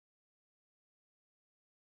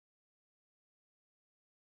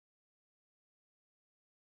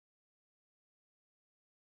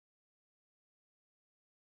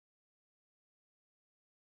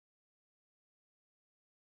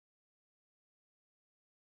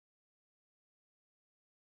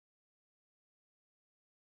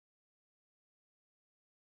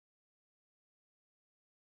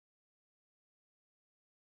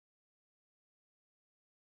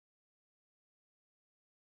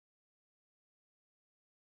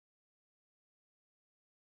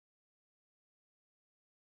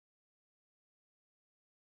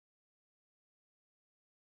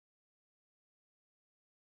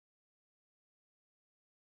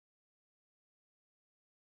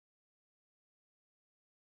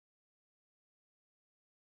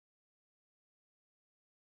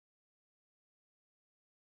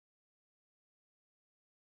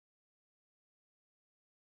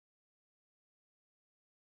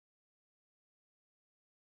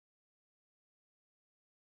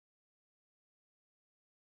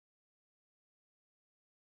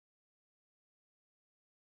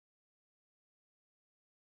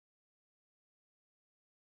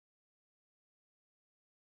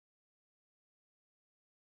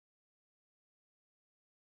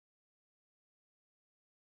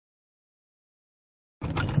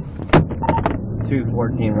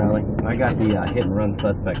214 Raleigh. I got the hit and run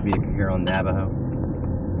suspect vehicle here on Navajo.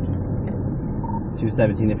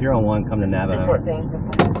 217. If you're on one, come to Navaho.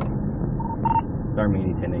 214. Start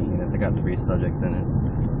meeting 10 units. I got 3 subjects in it.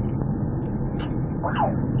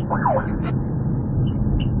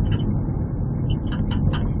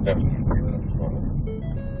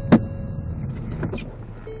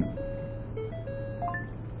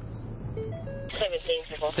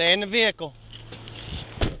 Stay in the vehicle.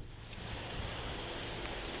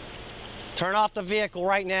 Turn off the vehicle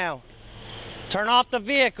right now. Turn off the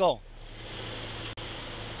vehicle.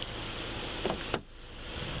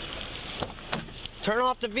 Turn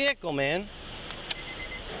off the vehicle, man.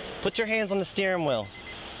 Put your hands on the steering wheel.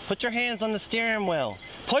 Put your hands on the steering wheel.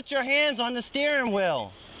 Put your hands on the steering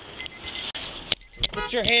wheel.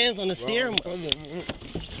 Put your hands on the steering wheel.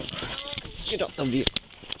 Get out the vehicle.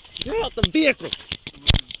 Get out the vehicle.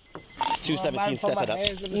 217, step it up.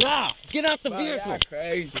 Nah, get out the vehicle.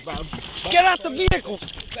 Get out the vehicle.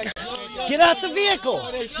 Get out the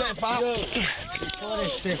vehicle.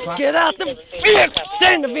 Get out the vehicle.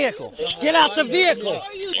 Stay in the vehicle. Get out the vehicle.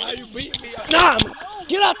 Nah,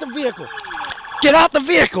 get out the vehicle. Get out the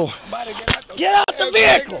vehicle. Get out the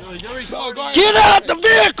vehicle. Get out the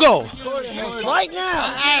vehicle. Right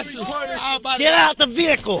now. Get out the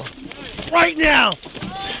vehicle. Right now.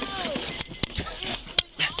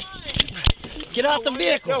 Get out the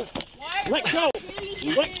vehicle. Let go.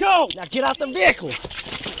 Let go. Now get out the vehicle.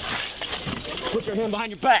 Put your hand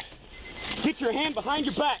behind your back. Get your hand behind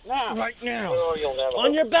your back now. Right now.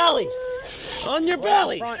 On your belly. On your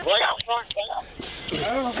belly. On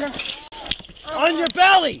your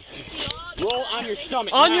belly. Roll on your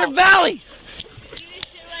stomach. On your belly.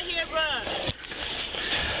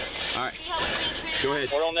 All right. Go ahead.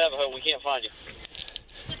 We're on Navajo. We can't find you.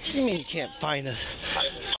 What do you mean you can't find us?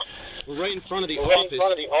 We're right in front of the We're office. right in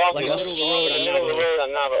front of the office. Like in the middle of the road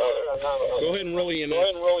on Navajo. Go ahead and roll EMS. Go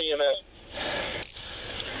ahead and roll EMS.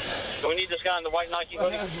 Do we need this guy in the white Nike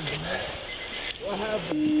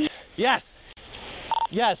hoodie? Yes.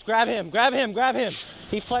 Yes, grab him. Grab him. Grab him.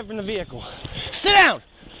 He fled from the vehicle. Sit down.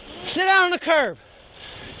 Sit down on the curb.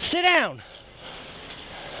 Sit down.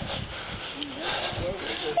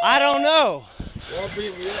 I don't know.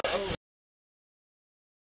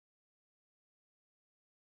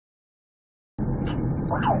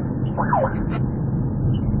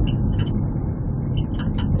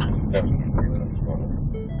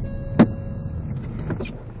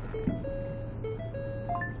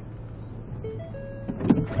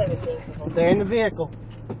 Stay in the vehicle.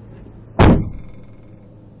 Turn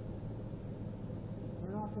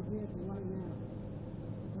off the vehicle right now.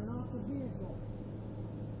 Turn off the vehicle.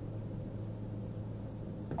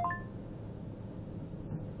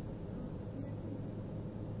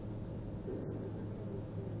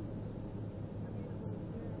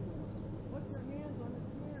 Put your hands on the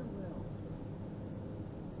steering wheel.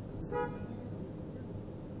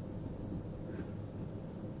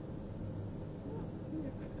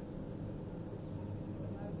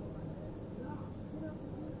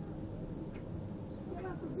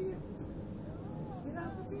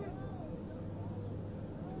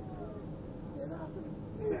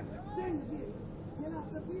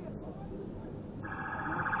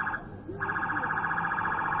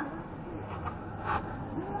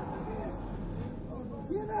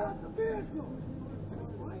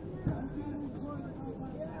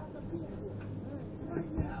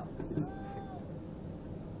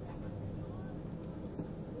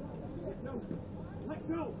 Let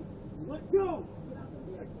go! Let go!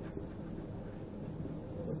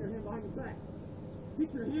 Put your hand behind your back.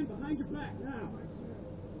 Get your hand behind your back now.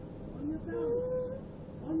 On your belly.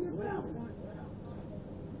 On your belly.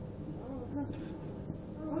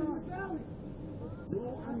 On your belly.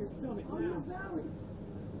 Roll on your stomach now. On your belly.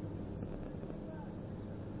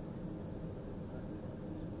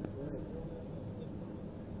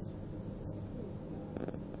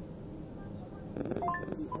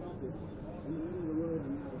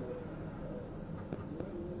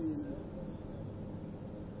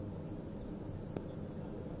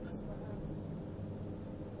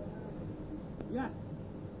 Yes.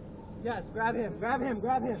 Yes, grab him, grab him,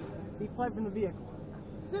 grab him. He fled from the vehicle.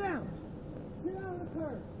 Sit down. Sit down on the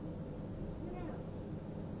curb. Sit down.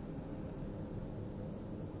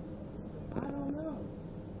 I don't know.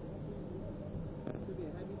 Could be a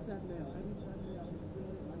heavy set nail. Heavy set nail.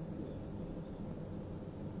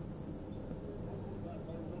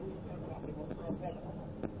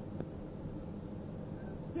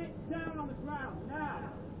 Sit down on the ground now.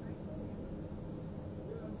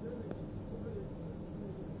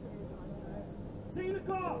 See the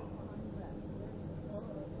car.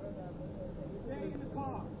 Stay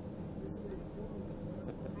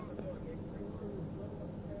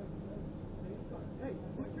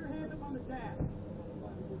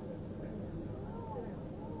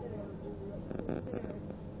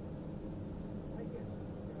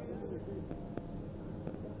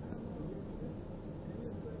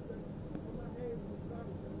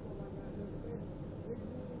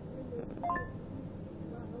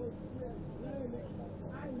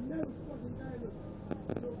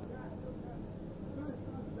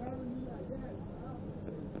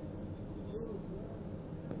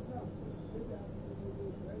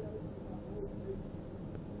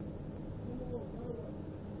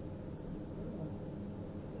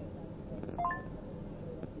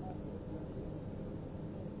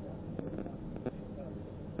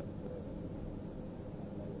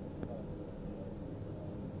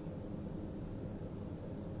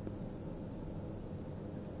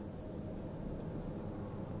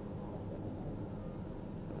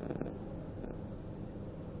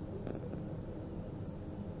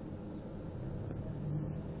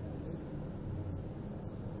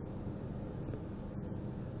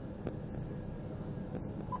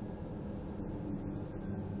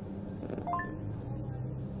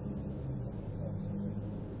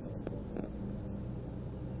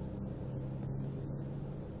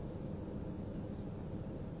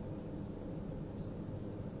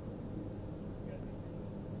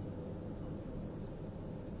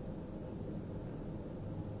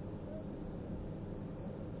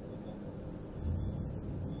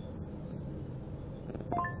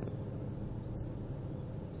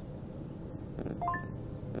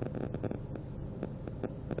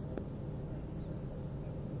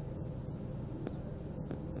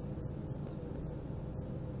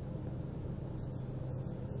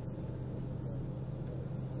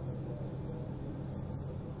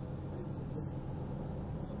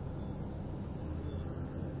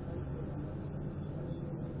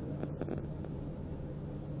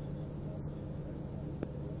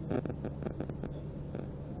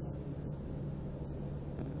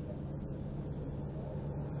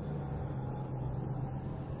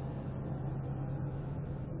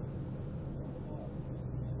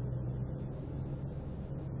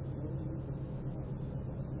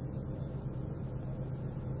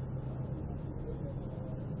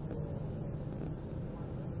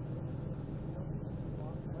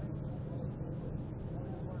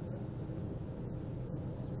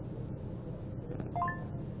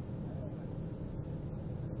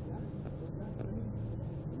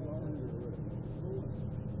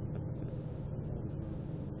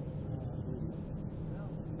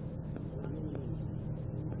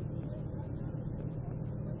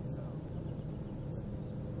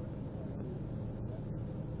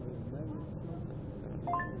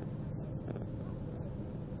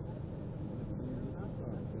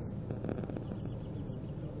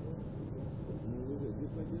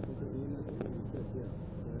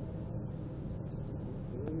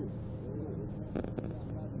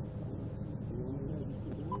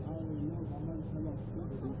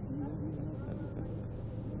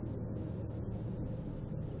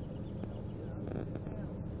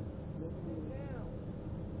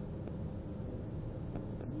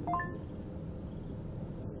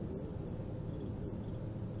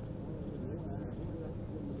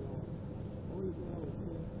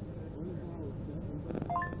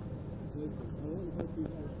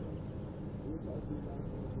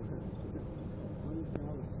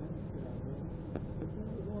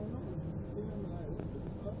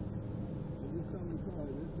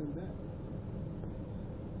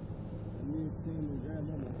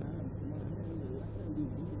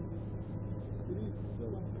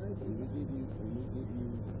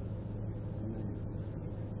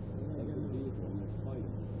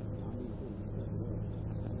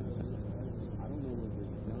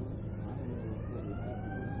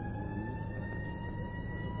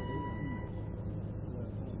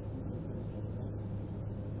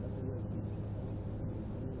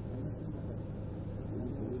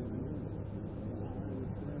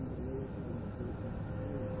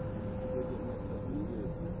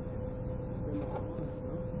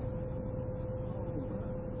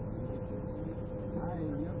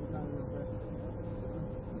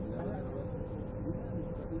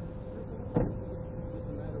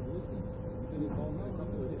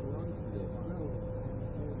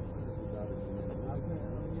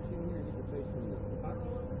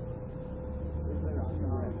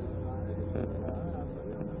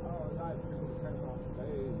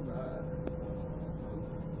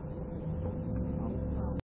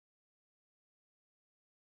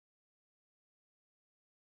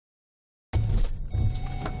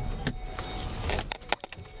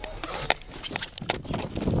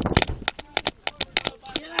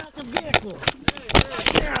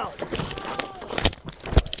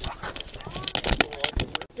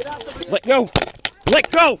Let go!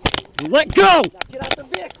 Let go! Let go! Now get out the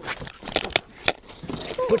vehicle.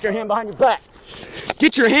 Put your hand behind your back.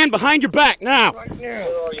 Get your hand behind your back now. Where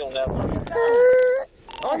are you on that one?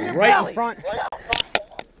 On your Right belly. in front.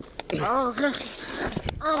 On your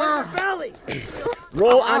belly.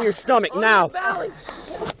 Roll on your stomach now. Belly.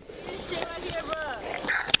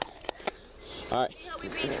 All right.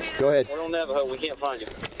 Go ahead. We're on Navajo. We can't find you.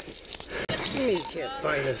 You can't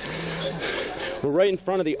find us. We're right in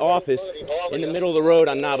front of the office in the middle of the road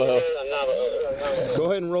on Navajo. Go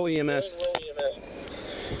ahead and roll EMS.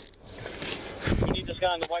 We need this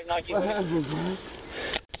guy in the white Nike. What happened, bro?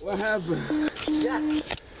 What happened? Yes.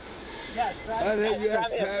 Yes. I think you have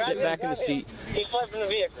to Sit back in the seat. He fled from the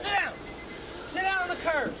vehicle. Sit down. Sit down on the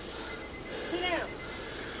curb. Sit down.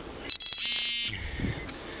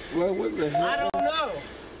 What the hell? I don't know.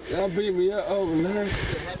 Y'all beat me up overnight.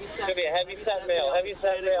 Could be a heavy set male,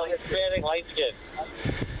 Hispanic, light skin.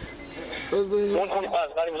 What the hell? 125,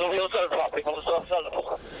 not even on the other side of the property, on the south side of the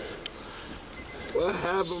property. What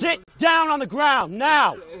happened? Sit down on the ground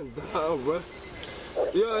now. Down, bro.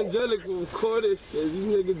 Yo, Angelica recorded shit.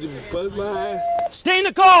 These niggas just bust my ass. Stay in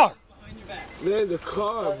the car. They're in the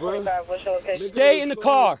car, bro. Stay in the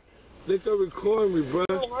car. They can record me, bro.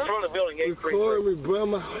 In front of the building, Record me, bro.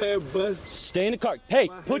 My head bust. Stay in the car. Hey,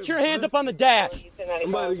 put your hands up on the dash. I'm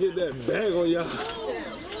about to get that bag on y'all.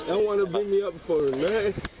 Y'all want to beat me up for it,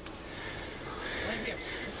 man.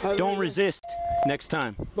 Don't resist next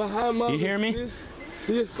time. Behind my You hear me?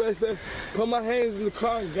 You expect to put my hands in the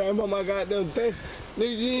car and grab on my goddamn thing. Nigga,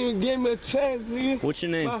 you didn't even give me a chance, nigga. What's your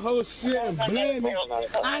name? My whole shit and blend.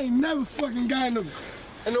 I ain't never fucking got no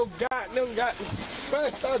goddamn. Bro,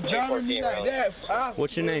 stop driving me like that.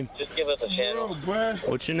 What's your name? Just give us a channel. No, bro.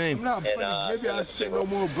 What's your I'm name? not fucking give y'all shit no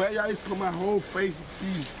more, bro. Y'all just put my whole face in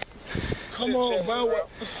feed. Come on, bro.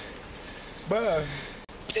 Bro.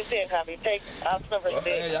 210 copy. Take ops number 6.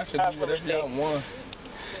 Hey, y'all can do whatever y'all want.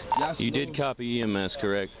 You did copy EMS,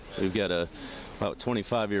 correct? We've got a about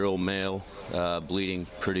 25-year-old male bleeding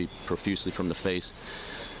pretty profusely from the face,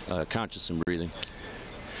 conscious and breathing.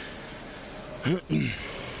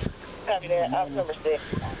 Copy that. Ops number 6.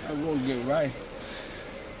 I'm gonna get right.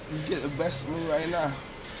 You get the best of me right now.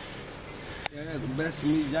 Yeah, the best of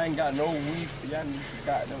me. Y'all ain't got no weed. Y'all need to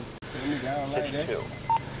goddamn put me down like that.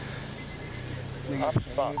 This nigga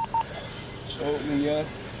came, showed me up,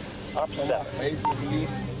 on my face with me.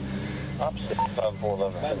 Ops 6,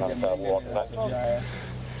 5411. Walking back.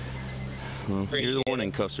 Well, you're the one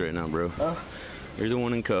in cuffs right now, bro. Huh? You're the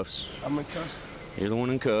one in cuffs. I'm in custody. You're the one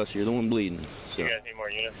in cuffs. You're the one bleeding. So. You guys need more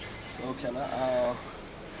units? So can I,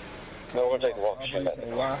 No, we're gonna take a walk. say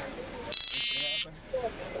why?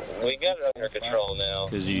 We got it under control now.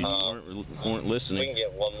 Because you weren't We can listening.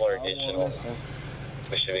 get one more I won't additional. listen.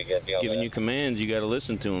 We should be good beyond Giving that. you commands, you got to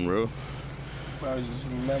listen to them, bro. Bro, just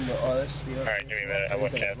remember all that shit. Alright, give me a minute. I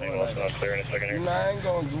want Kathleen also not clear in a second here. You know, I ain't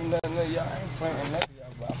gonna do nothing to y'all. I ain't playing nothing,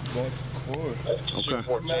 y'all, but I'm going to court. Okay.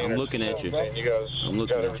 I'm looking at you. You guys I'm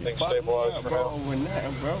looking got at you. everything Fuck me stabilized up, for bro, now? with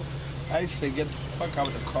nothing, bro. I used to get the fuck out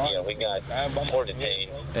of the car. Yeah, we got I'm about 4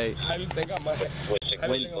 detained. Hey, How do you think I'm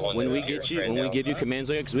when we get you, when we give you commands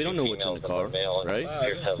like that, because we don't know what's in the car, right?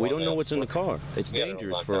 We don't know what's in the car. It's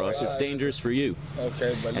dangerous for us. It's dangerous for you.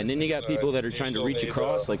 Okay, but And then you got people that are trying to reach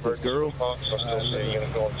across, like this girl,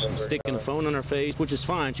 and sticking a phone on her face, which is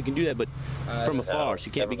fine. She can do that, but from afar. She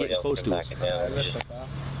can't be getting close to us. listen,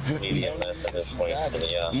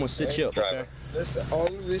 I'm gonna sit you up, okay? listen,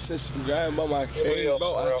 only reason she grabbed by my cane,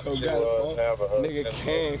 bro, I told God the phone, nigga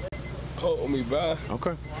can't hold me, bro.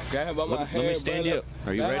 Okay. Grab by my Let hand, me stand you up.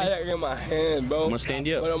 Are you ready? I got in my hand, bro. I'm gonna stand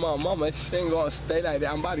you up. But my mama, she ain't gonna stay like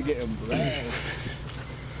that. I'm about to get blamed.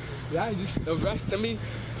 Y'all just arrested me.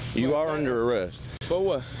 You are under arrest. For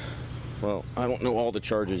what? Well, I don't know all the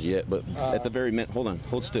charges yet, but at the very hold on,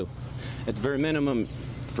 hold still. At the very minimum,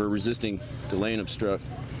 for resisting, delay, and obstruct.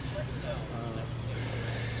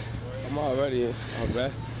 I'm already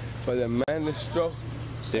arrested for the man stroke.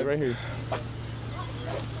 Stay right here.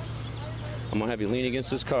 I'm gonna have you lean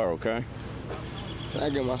against this car, okay? I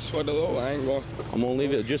get my sweater low. I ain't going. I'm gonna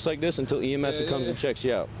leave it just like this until EMS comes and checks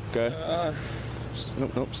you out, okay?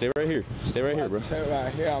 Nope, stay right here. Stay right here, bro.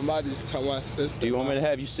 Right here. I'm about to tell my sister. Do you want me to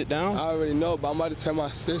have you sit down? I already know, but I'm about to tell my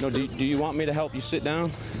sister. No, do you want me to help you sit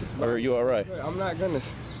down? Or are you all right? I'm not gonna.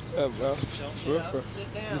 Bro.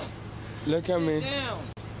 Sit down. Look at me.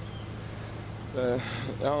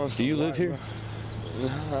 Do you live here?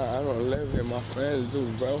 Nah, I don't live here. My friends do,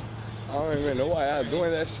 bro. I don't even know why y'all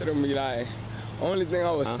doing that shit to me. Like, only thing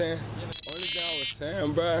I was saying,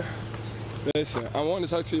 bro. Listen, I want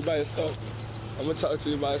to talk to you about yourself. I'm gonna talk to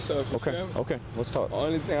you about yourself. Okay, let's talk.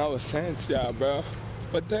 Only thing I was saying to y'all, bro.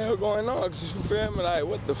 What the hell going on? Cause you feel me? Like,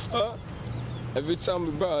 what the fuck? Every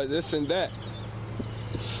time, bro, this and that.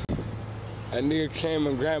 A nigga came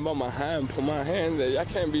and grabbed on my hand, put my hand there. Y'all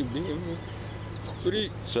can't be beating me.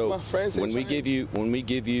 So my friends when we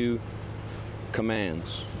give you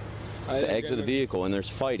commands to exit the vehicle and there's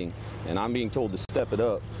fighting, and I'm being told to step it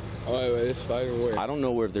up. Oh, wait, it's fighting where? I don't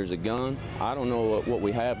know if there's a gun. I don't know what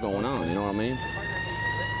we have going on. You know what I mean?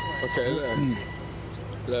 Okay,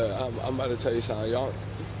 look, I'm about to tell you something. Y'all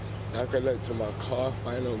can look to my car,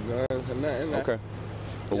 find no guns and nothing. Okay.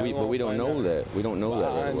 But we don't know that. We don't know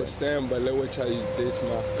that. I understand, but look what y'all just did to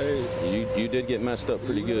my face. You did get messed up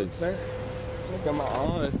pretty good. Look at my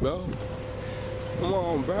arms, bro. Come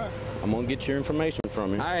on, bro. I'm gonna get your information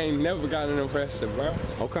from you. I ain't never gotten arrested, bro.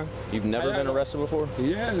 Okay. You've never been arrested before?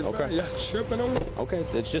 Yes, bro. Okay. Y'all tripping on me? Okay.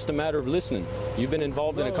 It's just a matter of listening. You've been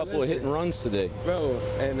involved in a couple of hit and runs today. Bro,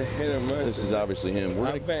 and the hit and runs. This is obviously him.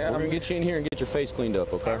 We're gonna get you in here and get your face cleaned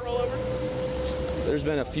up, okay? There's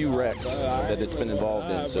been a few wrecks that it's been involved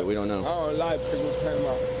in, so we don't know. I don't like people playing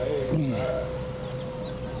my face.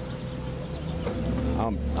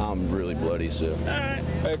 I'm really bloody, so.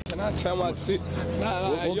 Hey, can I tell my seat?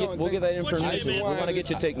 We'll get that information. We're gonna get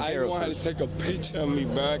you taken care of. I want to take a picture of me,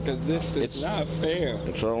 bro, because this is not fair.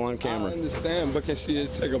 It's all on camera. I understand, but can she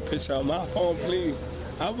just take a picture of my phone, please?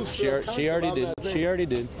 She already did. She already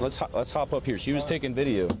did. Let's hop up here. She was taking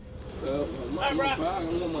video. My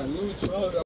new truck.